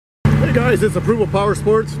Hey guys, it's Approval Power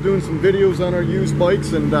Sports, doing some videos on our used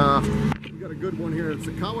bikes, and we got a good one here. It's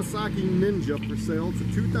a Kawasaki Ninja for sale. It's a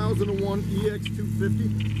 2001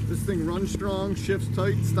 EX250. This thing runs strong, shifts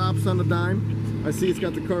tight, stops on a dime. I see it's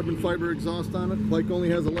got the carbon fiber exhaust on it. Bike only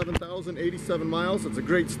has 11,087 miles. It's a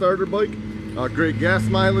great starter bike, great gas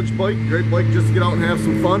mileage bike, great bike just to get out and have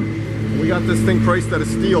some fun. And we got this thing priced at a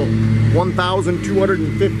steal,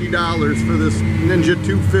 $1,250 for this Ninja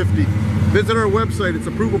 250. Visit our website, it's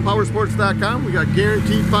approvalpowersports.com. We got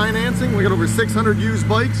guaranteed financing. We got over 600 used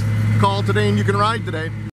bikes. Call today and you can ride today.